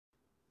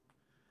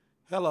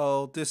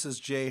Hello, this is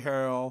Jay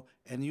Harrell,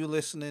 and you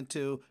listening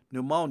to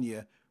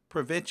Pneumonia.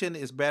 Prevention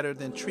is better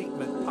than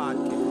treatment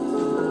podcast.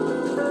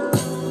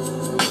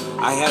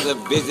 I had a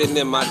vision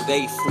in my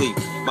day sleep.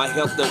 My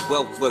health and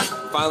wealth was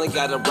finally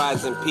got a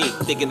rising peak.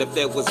 Thinking if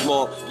there was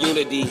more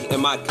unity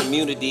in my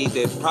community,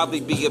 there'd probably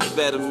be a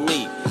better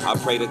me. I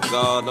pray to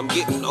God, I'm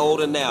getting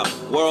older now.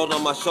 World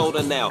on my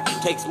shoulder now.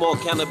 Takes more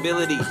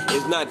accountability.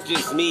 It's not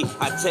just me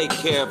I take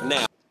care of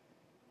now.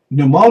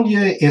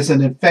 Pneumonia is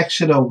an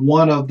infection of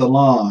one of the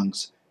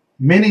lungs.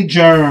 Many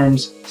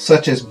germs,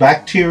 such as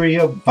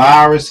bacteria,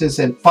 viruses,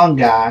 and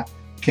fungi,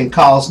 can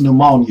cause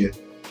pneumonia.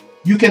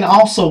 You can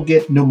also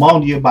get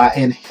pneumonia by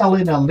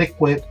inhaling a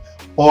liquid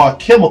or a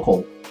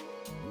chemical.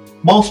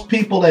 Most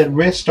people at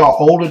risk are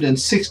older than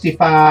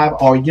 65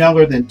 or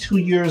younger than 2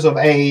 years of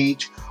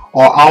age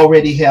or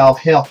already have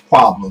health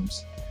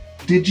problems.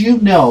 Did you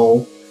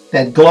know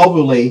that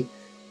globally,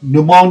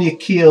 pneumonia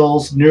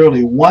kills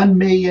nearly 1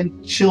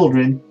 million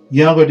children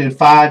younger than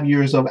 5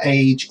 years of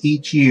age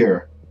each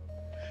year?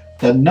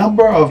 The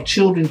number of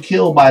children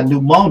killed by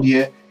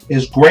pneumonia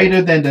is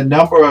greater than the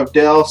number of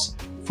deaths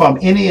from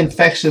any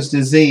infectious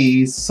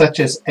disease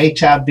such as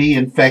HIV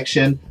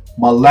infection,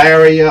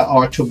 malaria,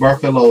 or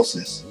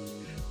tuberculosis.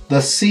 The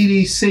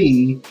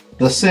CDC,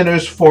 the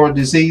Centers for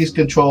Disease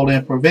Control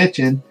and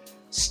Prevention,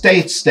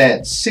 states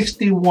that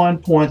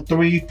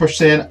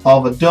 61.3%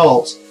 of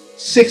adults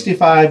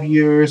 65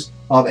 years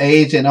of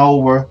age and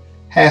over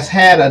has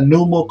had a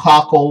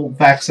pneumococcal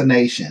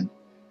vaccination.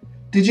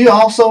 Did you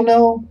also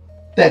know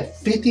that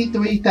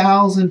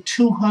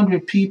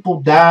 53,200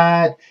 people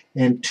died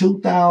in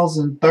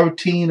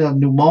 2013 of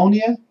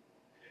pneumonia?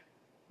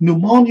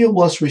 Pneumonia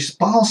was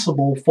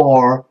responsible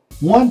for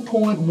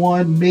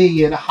 1.1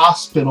 million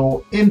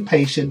hospital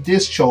inpatient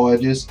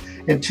discharges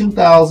in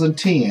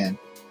 2010.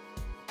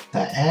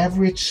 The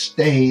average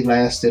stay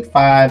lasted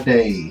 5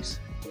 days.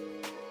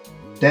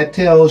 That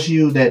tells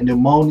you that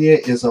pneumonia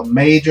is a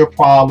major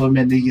problem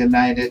in the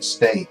United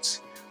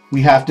States.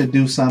 We have to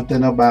do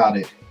something about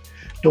it.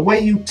 The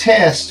way you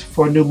test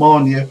for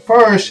pneumonia: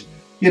 first,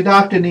 your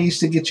doctor needs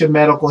to get your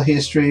medical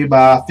history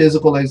by a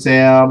physical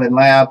exam and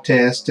lab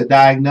tests to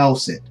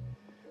diagnose it.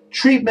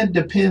 Treatment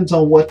depends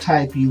on what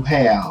type you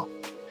have.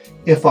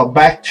 If a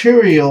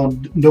bacterial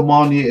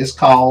pneumonia is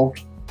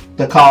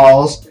the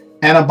cause,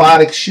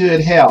 antibiotics should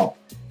help.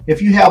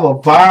 If you have a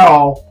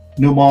viral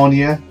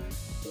pneumonia,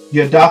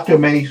 your doctor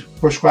may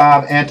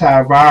prescribe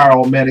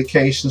antiviral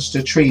medications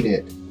to treat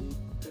it.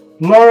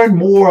 Learn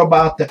more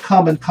about the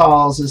common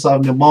causes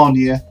of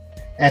pneumonia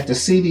at the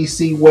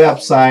CDC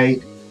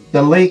website.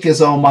 The link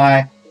is on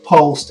my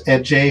post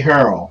at Jay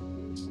Harrell.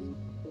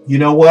 You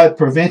know what?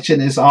 Prevention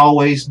is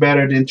always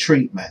better than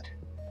treatment.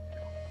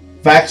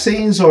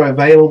 Vaccines are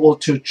available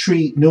to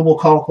treat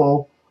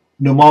pneumococcal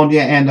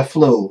pneumonia and the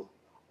flu.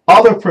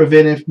 Other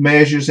preventive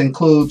measures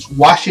include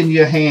washing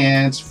your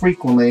hands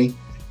frequently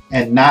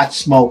and not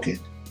smoking.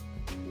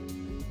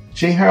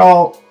 Jay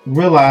Harrell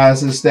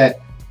realizes that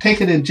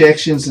taking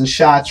injections and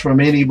shots from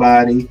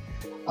anybody,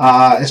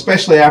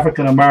 especially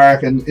African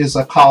American, is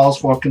a cause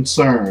for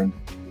concern.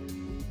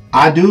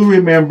 I do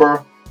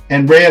remember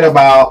and read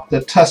about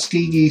the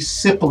Tuskegee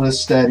syphilis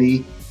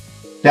study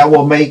that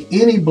will make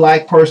any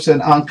black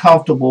person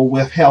uncomfortable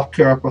with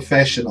healthcare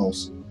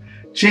professionals.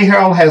 Jay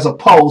Harrell has a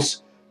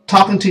post,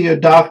 "Talking to Your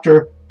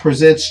Doctor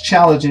Presents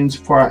Challenges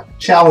for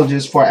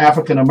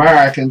African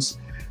Americans,"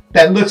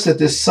 that looks at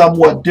this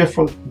somewhat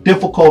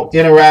difficult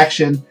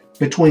interaction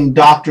between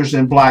doctors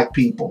and black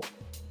people.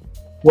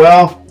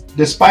 Well,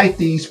 despite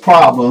these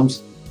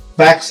problems,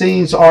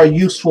 vaccines are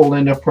useful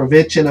in the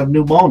prevention of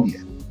pneumonia.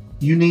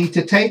 You need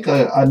to take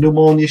a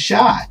pneumonia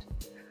shot.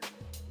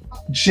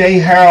 Jay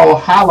Harrell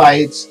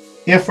highlights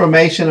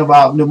information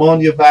about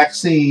pneumonia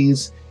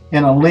vaccines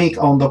in a link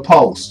on the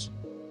post.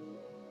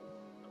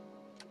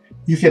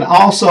 You can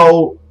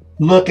also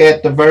look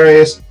at the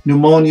various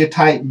pneumonia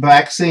type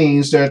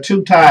vaccines. There are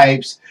two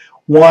types.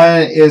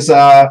 One is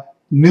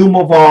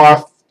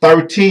Pneumovar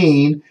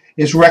 13,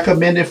 is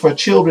recommended for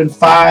children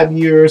 5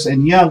 years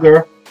and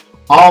younger,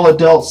 all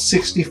adults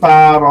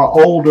 65 or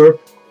older,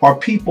 or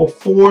people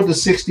 4 to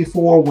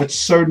 64 with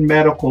certain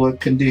medical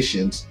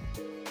conditions.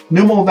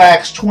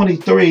 Pneumovax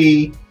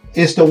 23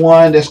 is the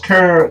one that's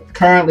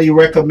currently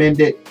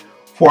recommended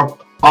for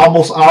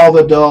almost all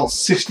adults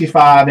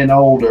 65 and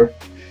older.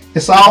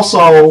 It's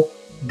also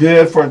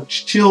good for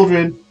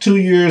children 2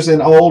 years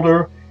and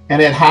older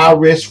and at high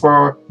risk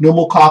for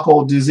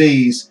pneumococcal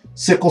disease,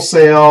 sickle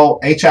cell,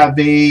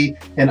 HIV,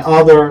 and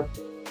other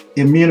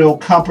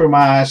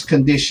immunocompromised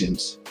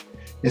conditions.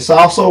 It's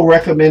also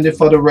recommended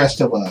for the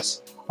rest of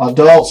us,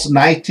 adults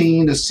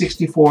 19 to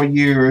 64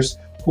 years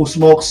who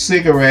smoke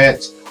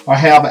cigarettes or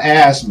have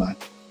asthma.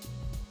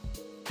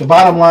 The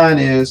bottom line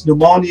is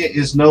pneumonia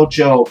is no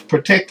joke.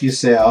 Protect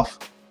yourself.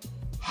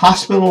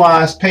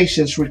 Hospitalized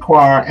patients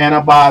require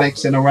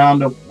antibiotics and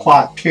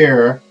around-the-clock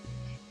care.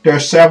 There are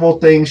several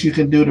things you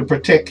can do to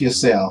protect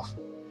yourself.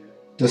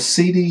 The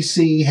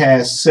CDC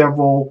has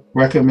several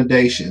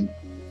recommendations.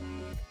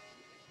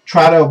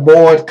 Try to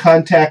avoid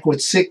contact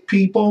with sick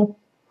people.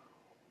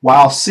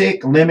 While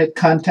sick, limit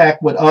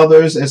contact with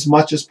others as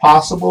much as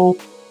possible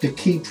to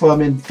keep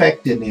from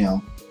infecting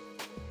them.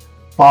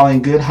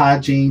 Following good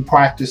hygiene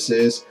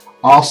practices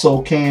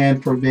also can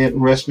prevent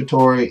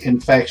respiratory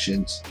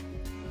infections.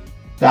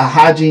 The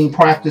hygiene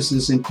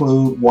practices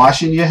include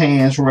washing your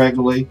hands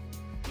regularly,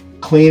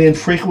 cleaning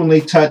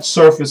frequently touched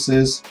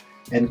surfaces,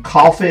 and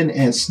coughing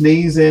and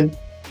sneezing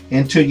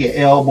into your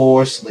elbow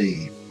or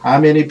sleeve. How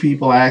many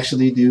people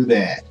actually do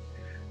that?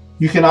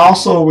 You can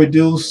also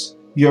reduce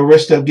your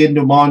risk of getting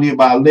pneumonia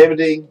by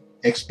limiting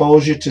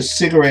exposure to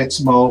cigarette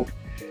smoke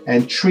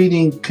and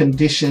treating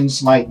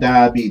conditions like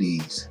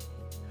diabetes.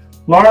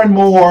 Learn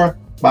more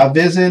by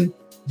visiting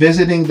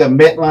the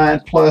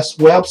Medline Plus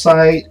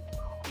website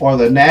or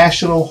the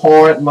National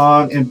Heart,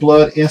 Lung, and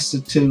Blood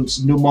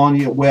Institute's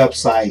pneumonia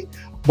website.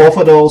 Both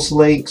of those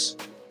links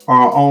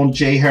are on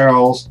J.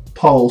 Harold's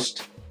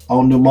post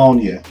on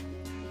pneumonia.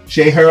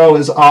 J. Harold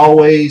is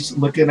always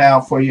looking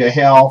out for your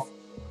health.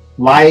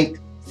 Like,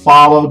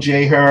 follow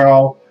J.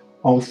 Harold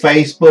on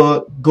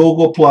Facebook,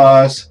 Google+,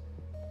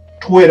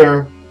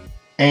 Twitter,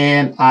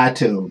 and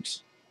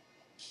iTunes.